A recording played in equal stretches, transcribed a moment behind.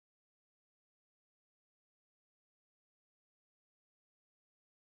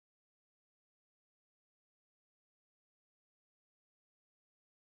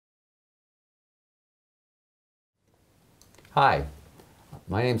Hi,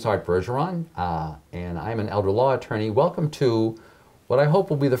 my name's Bergeron, and I'm an elder law attorney. Welcome to what I hope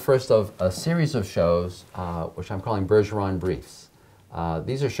will be the first of a series of shows, which I'm calling Bergeron Briefs.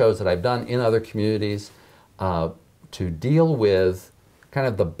 These are shows that I've done in other communities to deal with kind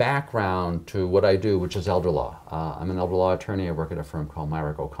of the background to what I do, which is elder law. I'm an elder law attorney. I work at a firm called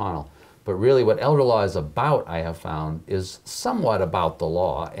Myrick O'Connell. But really what elder law is about, I have found, is somewhat about the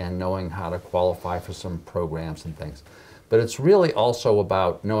law and knowing how to qualify for some programs and things. But it's really also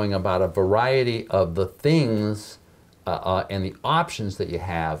about knowing about a variety of the things and the options that you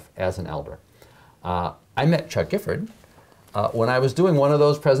have as an elder. I met Chuck Gifford when I was doing one of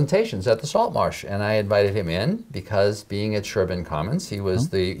those presentations at the Saltmarsh, and I invited him in because, being at Sherburne Commons, he was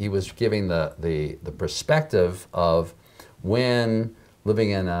giving the perspective of when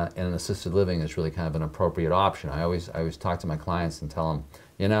living in an assisted living is really kind of an appropriate option. I always talk to my clients and tell them,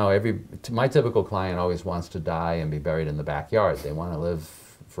 you know, my typical client always wants to die and be buried in the backyard. They want to live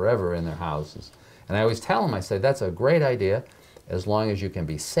forever in their houses. And I always tell them, I say, that's a great idea as long as you can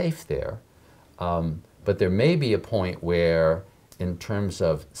be safe there. But there may be a point where, in terms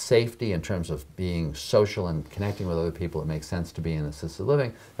of safety, in terms of being social and connecting with other people, it makes sense to be in assisted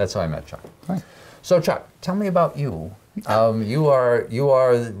living. That's how I met Chuck. Right. So Chuck, tell me about you. You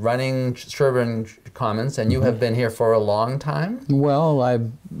are running Sherburne Commons, and you have been here for a long time? Well,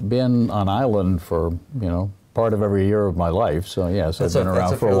 I've been on island for, part of every year of my life, so yes, I've been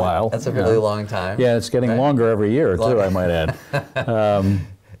around for a while. That's a really long time. Yeah, it's getting longer every year, too, I might add.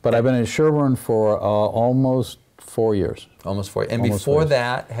 But I've been in Sherburne for almost 4 years. Almost 4 years. And before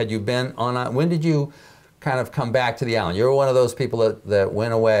that, had you been on, when did you kind of come back to the island? You were one of those people that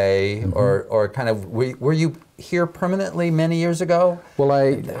went away, or kind of, were you here permanently many years ago? Well,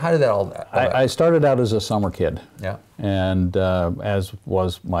 how did that all? I started out as a summer kid. Yeah. And as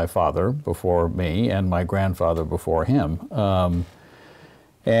was my father before me, and my grandfather before him.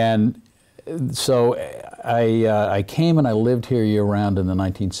 And so I came and I lived here year-round in the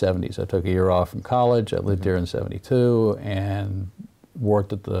 1970s. I took a year off from college. I lived here in '72 and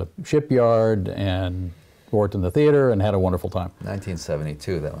worked at the shipyard and worked in the theater and had a wonderful time.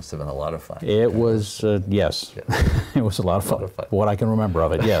 1972, that must have been a lot of fun. It was, yes. It was a lot of fun. What I can remember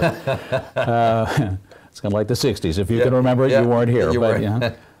of it, yes. It's kind of like the 60s. If you can remember it, you weren't here.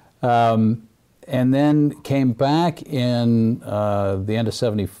 And then came back in the end of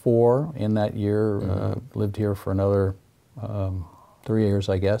 '74. In that year, lived here for another 3 years,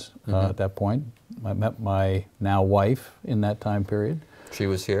 I guess, at that point. I met my now wife in that time period. She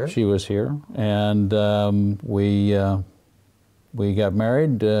was here? She was here. And we got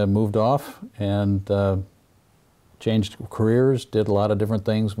married, moved off, and changed careers, did a lot of different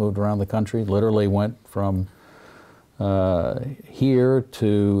things, moved around the country, literally went from here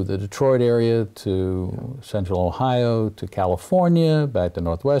to the Detroit area, to Central Ohio, to California, back to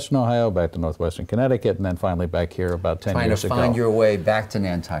Northwestern Ohio, back to Northwestern Connecticut, and then finally back here about 10 years ago. Trying to find your way back to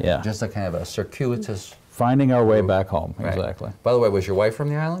Nantucket, just a kind of a circuitous... Finding our way back home, exactly. By the way, was your wife from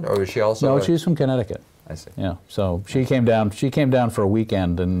the island, or was she also? No, she's from Connecticut. I see. Yeah, so she came down. She came down for a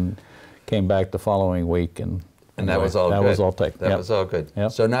weekend and came back the following week, and that was all good. That was all taken. That was all good.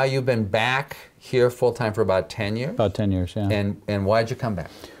 Yep. So now you've been back here full time for about 10 years. About 10 years, yeah. And why'd you come back?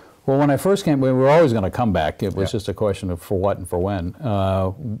 Well, when I first came, we were always going to come back. It was just a question of for what and for when.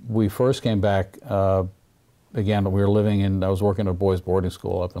 We first came back. Again, we were living in. I was working at a boys' boarding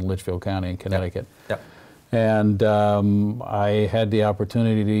school up in Litchfield County in Connecticut. Yep. And I had the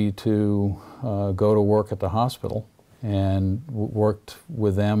opportunity to go to work at the hospital and worked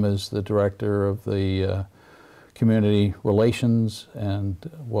with them as the director of the community relations and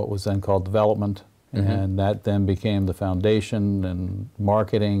what was then called development. And that then became the foundation and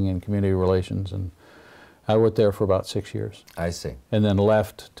marketing and community relations. And I worked there for about 6 years. I see. And then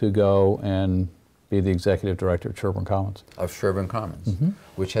left to go and be the executive director at Sherburne Commons. Of Sherburne Commons,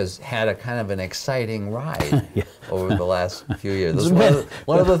 which has had a kind of an exciting ride over the last few years. This is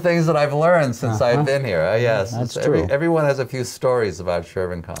one of the things that I've learned since I've been here. Yes, that's true. Everyone has a few stories about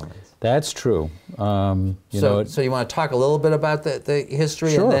Sherburne Commons. That's true. So you want to talk a little bit about the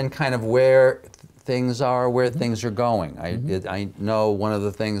history and then kind of where things are, where things are going. I know one of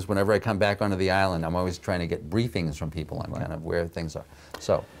the things, whenever I come back onto the island, I'm always trying to get briefings from people on kind of where things are.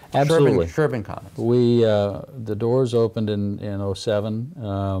 So. Absolutely. Sherburne Commons. The doors opened in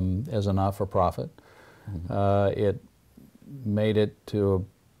 '07 as a not-for-profit. It made it to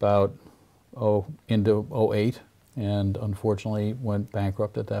about into '08, and unfortunately went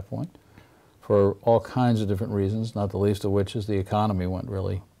bankrupt at that point for all kinds of different reasons, not the least of which is the economy went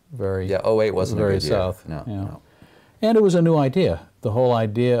really very '08 wasn't very a good south. Year. No. And it was a new idea. The whole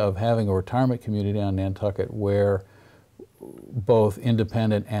idea of having a retirement community on Nantucket where both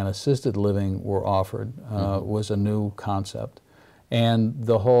independent and assisted living were offered was a new concept. And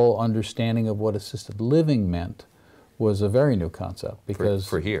the whole understanding of what assisted living meant was a very new concept. Because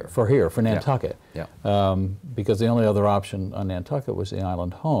for here. For Nantucket. Yeah. Because the only other option on Nantucket was the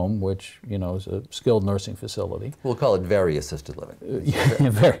Island Home, which, you know, is a skilled nursing facility. We'll call it very assisted living.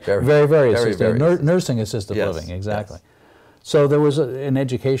 Very assisted. Nursing assisted yes, living, exactly. Yes. So there was an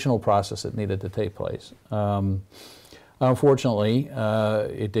educational process that needed to take place. Unfortunately,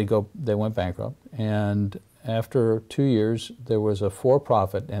 they went bankrupt, and after 2 years, there was a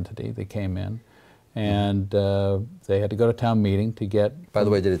for-profit entity that came in, and they had to go to town meeting to get... By the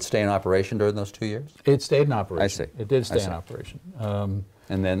way, did it stay in operation during those 2 years? It stayed in operation. I see. It did stay in operation. There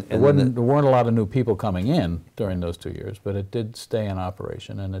weren't a lot of new people coming in during those 2 years, but it did stay in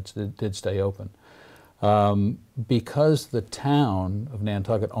operation, and it did stay open. Because the town of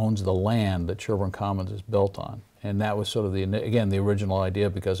Nantucket owns the land that Sherburne Commons is built on, and that was sort of the original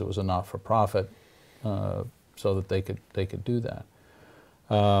idea, because it was a not-for-profit, so that they could do that.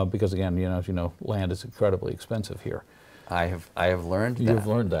 Because again, you know, as you know, land is incredibly expensive here. I have learned that. You've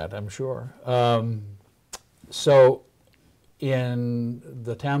learned that, I'm sure. So in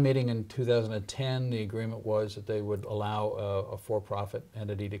the town meeting in 2010, the agreement was that they would allow a for-profit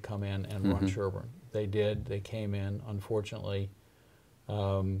entity to come in and run Sherburne. They did. They came in. Unfortunately,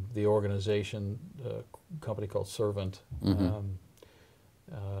 the organization, a company called Servant,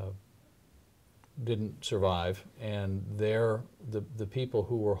 didn't survive, and the people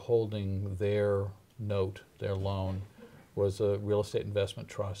who were holding their note, their loan, was a real estate investment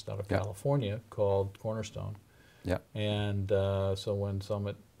trust out of California called Cornerstone. Yeah. And so when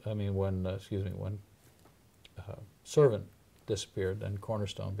Servant disappeared, then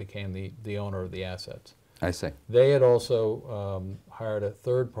Cornerstone became the owner of the assets. I see. They had also hired a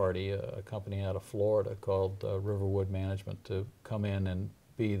third party, a company out of Florida called Riverwood Management, to come in and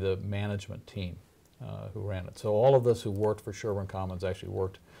be the management team who ran it. So all of us who worked for Sherburne Commons actually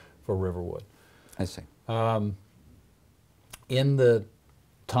worked for Riverwood. I see. In the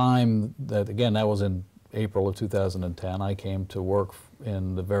time that, again, that was in April of 2010, I came to work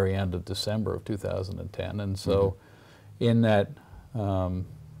in the very end of December of 2010, and so in that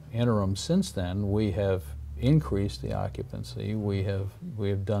interim since then, we have increased the occupancy. We have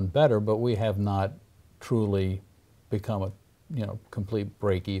done better, but we have not truly become a complete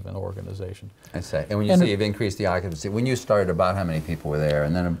break-even organization. I say. And when you say you've increased the occupancy, when you started, about how many people were there,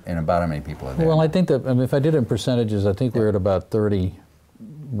 and then about how many people are there? Well, I think that, if I did it in percentages, I think we were at about 30,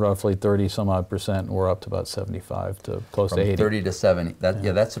 roughly 30 some odd percent, and we're up to about 75 to close to 80. 30 to 70.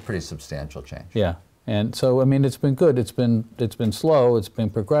 That's a pretty substantial change. Yeah. And so, I mean, it's been good. It's been slow. It's been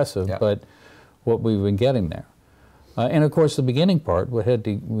progressive, but what we've been getting there. And of course, the beginning part, we had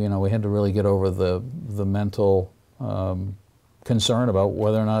to really get over the mental concern about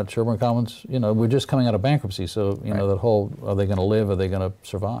whether or not Sherburne Commons, we're just coming out of bankruptcy, so that whole, are they going to live? Are they going to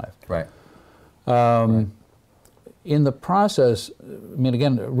survive? Right. In the process, I mean,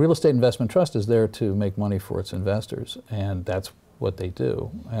 again, real estate investment trust is there to make money for its investors, and that's what they do.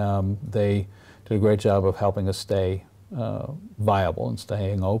 They did a great job of helping us stay viable and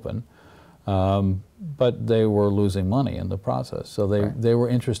staying open, but they were losing money in the process. So they were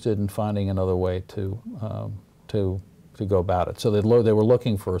interested in finding another way to go about it. So they were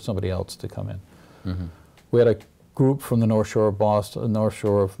looking for somebody else to come in. We had a group from the North Shore of Boston, North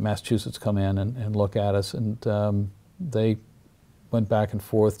Shore of Massachusetts, come in and look at us, and they went back and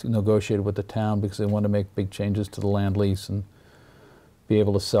forth, negotiated with the town because they wanted to make big changes to the land lease and be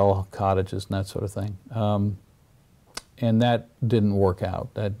able to sell cottages and that sort of thing. And that didn't work out.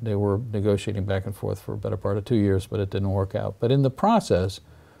 They were negotiating back and forth for a better part of 2 years, but it didn't work out. But in the process,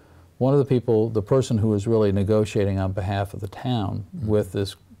 one of the people, the person who was really negotiating on behalf of the town with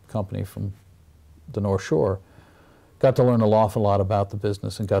this company from the North Shore, got to learn an awful lot about the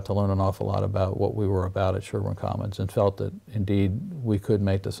business and got to learn an awful lot about what we were about at Sherburne Commons, and felt that indeed we could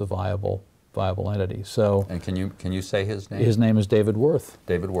make this a viable entity. So, and can you say his name? His name is David Worth.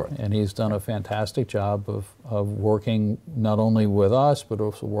 David Worth. And he's done a fantastic job of working not only with us, but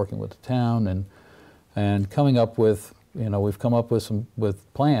also working with the town and coming up with, we've come up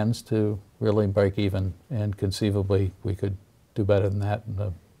with plans to really break even, and conceivably we could do better than that in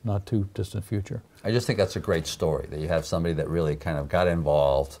the not too distant future. I just think that's a great story, that you have somebody that really kind of got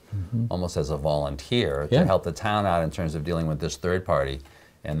involved almost as a volunteer to help the town out in terms of dealing with this third party,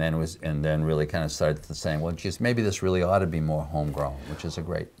 and then really kind of started saying, well, geez, maybe this really ought to be more homegrown, which is a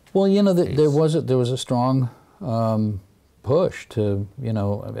great Well, there was a strong push to,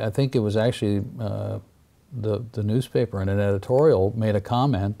 I think it was actually the newspaper in an editorial made a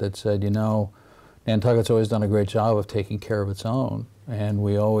comment that said, Nantucket's always done a great job of taking care of its own, and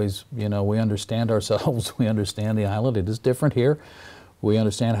we always, we understand ourselves, we understand the island. It is different here. We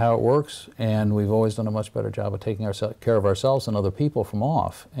understand how it works, and we've always done a much better job of taking care of ourselves and other people from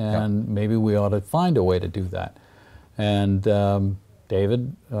off, and maybe we ought to find a way to do that. And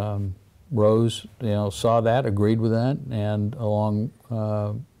David Rose, saw that, agreed with that, and along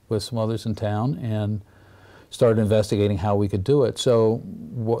with some others in town, and started investigating how we could do it. So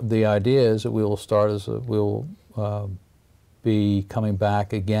the idea is that we will start as we'll be coming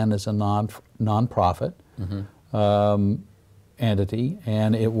back again as a non-profit entity,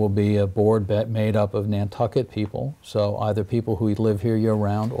 and it will be a board made up of Nantucket people, so either people who live here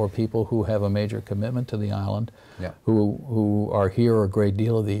year-round or people who have a major commitment to the island, who are here a great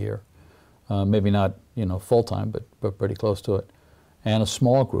deal of the year. Maybe not, full-time, but pretty close to it. And a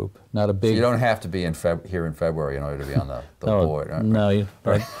small group, not a big... So you don't have to be here in February in order to be on the board. Right? No,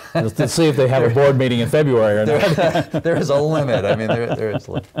 let's see if they have a board meeting in February or not. There is a limit. I mean, there is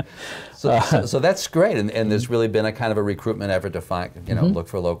a limit. So that's great, and there's really been a kind of a recruitment effort to find, look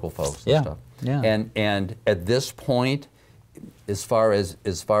for local folks and stuff. Yeah. And at this point, as far as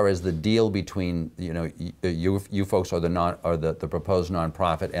the deal between you folks or the proposed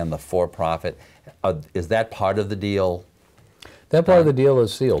nonprofit and the for-profit, is that part of the deal? That part of the deal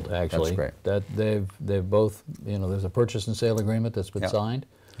is sealed, actually. That's great. That they've both, there's a purchase and sale agreement that's been signed.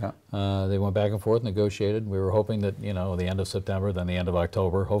 Yeah. They went back and forth, negotiated. We were hoping that, the end of September, then the end of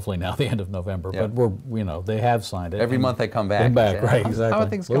October, hopefully now the end of November. Yeah. But they have signed it. Every month they come back. Right, exactly. How are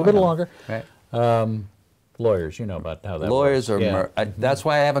things going? A little bit on? longer. Right. Lawyers, you know about how that Lawyers works. that's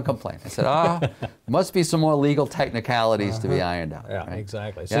why I haven't complained. I said, must be some more legal technicalities to be ironed out. Yeah, right?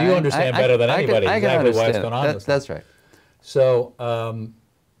 exactly. So you understand better than anybody exactly what's going on. That's right. So,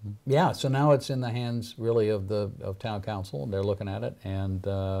 so now it's in the hands really of town council. They're looking at it, and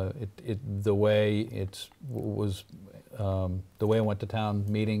the way it went to town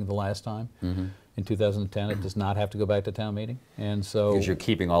meeting the last time in 2010, it does not have to go back to town meeting, and so because you're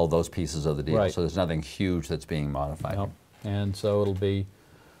keeping all those pieces of the deal, right. So there's nothing huge that's being modified. Nope. And so it'll be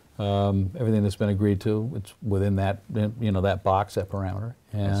everything that's been agreed to. It's within that that box, that parameter,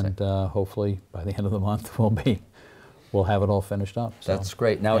 and hopefully by the end of the month we'll have it all finished up. So. That's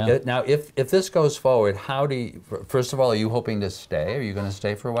great. Now, if this goes forward, how do you, first of all, are you hoping to stay? Are you going to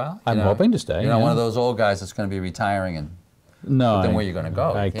stay for a while? I'm hoping to stay. You're not one of those old guys that's going to be retiring and no. Then where are you going to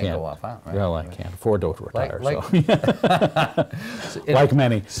go? I You can't go off out, right? Well, I can't afford to retire. So. Like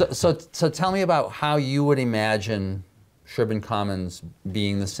many. So tell me about how you would imagine Sherburne Commons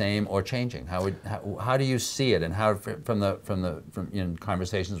being the same or changing. How do you see it, and how from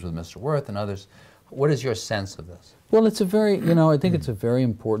conversations with Mr. Worth and others, what is your sense of this? Well, it's a very, I think it's a very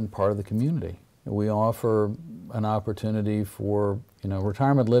important part of the community. We offer an opportunity for,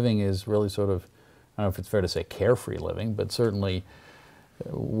 retirement living is really sort of, I don't know if it's fair to say carefree living, but certainly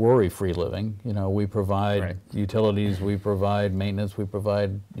worry-free living. We provide utilities, we provide maintenance, we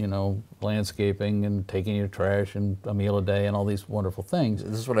provide, landscaping and taking your trash and a meal a day and all these wonderful things.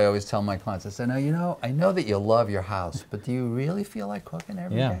 This is what I always tell my clients. I say, now, I know that you love your house, but do you really feel like cooking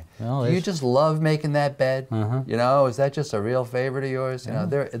every day? Well, do you just love making that bed? Is that just a real favorite of yours?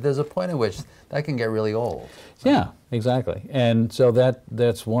 There's a point at which that can get really old. So. Yeah, exactly. And so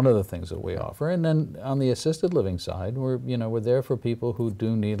that's one of the things that we offer. And then on the assisted living side, we're there for people who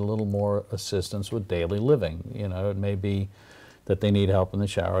do need a little more assistance with daily living. It may be that they need help in the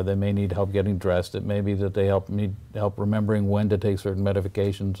shower, they may need help getting dressed, it may be that they need help remembering when to take certain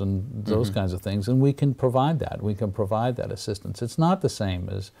medications and those kinds of things, and we can provide that. We can provide that assistance. It's not the same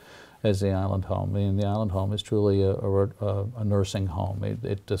as the Island Home. I mean, the Island Home is truly a nursing home.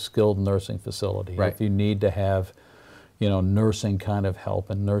 It's a skilled nursing facility. Right. If you need to have, nursing kind of help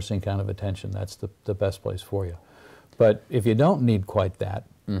and nursing kind of attention, that's the best place for you. But if you don't need quite that,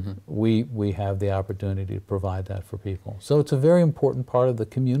 we have the opportunity to provide that for people. So it's a very important part of the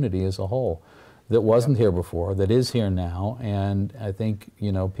community as a whole that wasn't here before, that is here now, and I think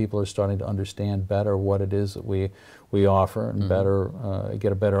people are starting to understand better what it is that we offer, and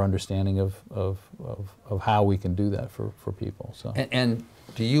get a better understanding of how we can do that for people. So. And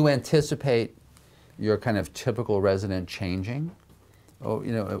do you anticipate your kind of typical resident changing? Oh,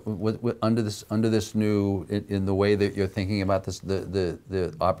 under this new, in the way that you're thinking about this,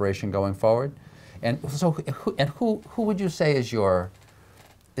 the operation going forward, and so who would you say is your?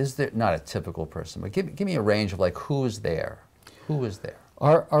 Is there not a typical person, but give me a range of like who is there? Who is there?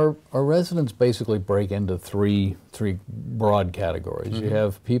 Our residents basically break into three broad categories. You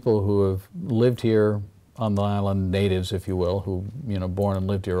have people who have lived here on the island, natives, if you will, who born and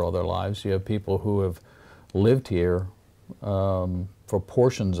lived here all their lives. You have people who have lived here for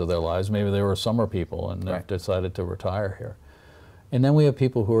portions of their lives. Maybe they were summer people and they've Right. decided to retire here. And then we have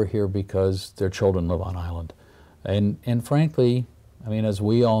people who are here because their children live on island. And frankly, I mean, as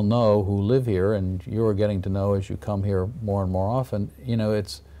we all know who live here, and you are getting to know as you come here more and more often, you know,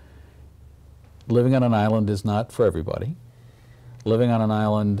 it's living on an island is not for everybody. Living on an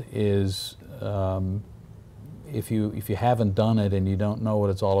island is, if you haven't done it and you don't know what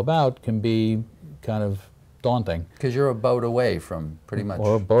it's all about, can be kind of daunting. Because you're a boat away from pretty much.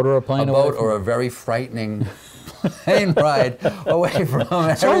 Or a boat or a plane a away boat from or a very frightening plane ride away from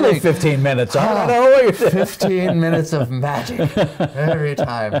It's only 15 minutes. I don't know what you're 15 minutes of magic every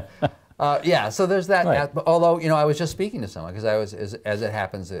time. Yeah, so there's that. Right. Although, you know, I was just speaking to someone because I was, as it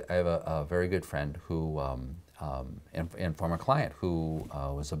happens, I have a very good friend who, and former client who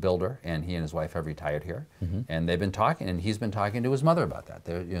was a builder, and he and his wife have retired here, and they've been talking, and he's been talking to his mother about that.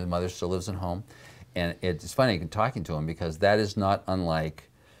 You know, his mother still lives at home, and it's funny talking to him because that is not unlike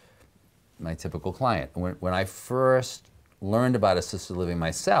my typical client. When I first learned about assisted living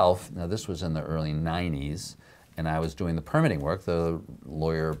myself, now this was in the early 90s, and I was doing the permitting work, the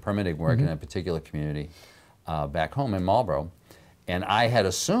lawyer permitting work in a particular community back home in Marlborough. And I had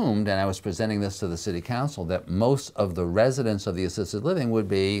assumed, and I was presenting this to the city council, that most of the residents of the assisted living would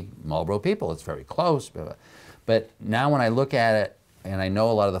be Marlborough people. It's very close. But now when I look at it, and I know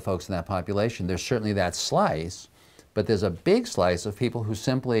a lot of the folks in that population, there's certainly that slice, but there's a big slice of people who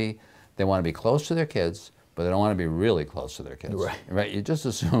simply, they want to be close to their kids, but they don't want to be really close to their kids. Right? You just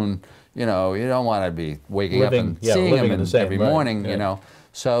assume, you know, you don't want to be waking up and seeing them every morning, you know.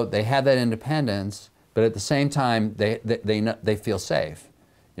 So they have that independence, but at the same time, they feel safe.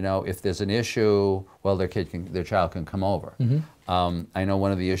 You know, if there's an issue, well, their child can come over. I know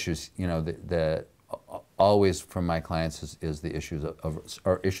one of the issues, you know, that always from my clients is the issues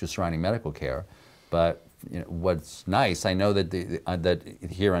or issues surrounding medical care, but you know, what's nice, I know that that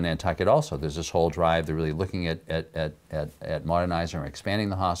here in Nantucket also, there's this whole drive. They're really looking at modernizing or expanding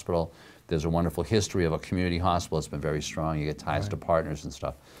the hospital. There's a wonderful history of a community hospital. It's been very strong. You get ties to partners and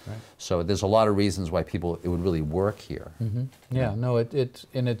stuff. So there's a lot of reasons why it would really work here. Yeah, no,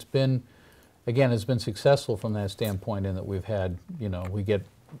 it's been, again, it's been successful from that standpoint in that we've had, you know, we get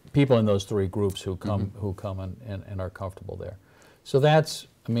people in those three groups who come and are comfortable there. So that's,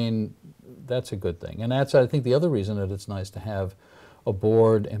 I mean, that's a good thing. And that's, I think, the other reason that it's nice to have a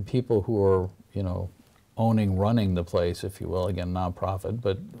board and people who are, you know, running the place, if you will, again, nonprofit,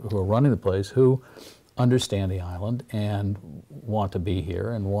 but who are running the place, who understand the island and want to be here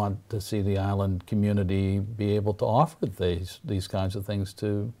and want to see the island community be able to offer these kinds of things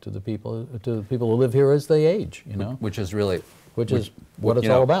to the people who live here as they age, you know. Which is really what it's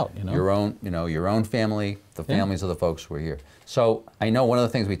all about, you know. Your own family, the families of the folks who are here. So I know one of the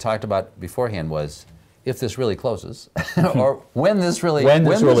things we talked about beforehand was if this really closes, or when this really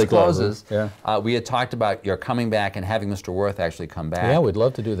closes. We had talked about your coming back and having Mr. Worth actually come back. Yeah, we'd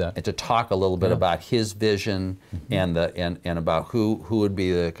love to do that. And to talk a little bit about his vision and about who would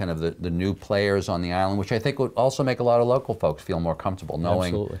be the kind of the new players on the island, which I think would also make a lot of local folks feel more comfortable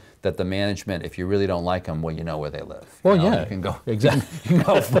knowing that the management, if you really don't like them, well, you know where they live. Well, you know? yeah, You can go, exactly. you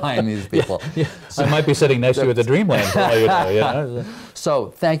can go find these people. So I might be sitting next to you at the Dreamland for all you know, you know.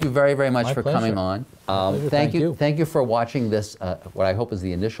 So thank you very, very much My for pleasure. coming on. Thank you. Thank you for watching this, what I hope is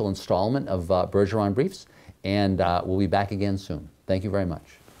the initial installment of Bergeron Briefs, and we'll be back again soon. Thank you very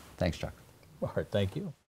much. Thanks, Chuck. All right, thank you.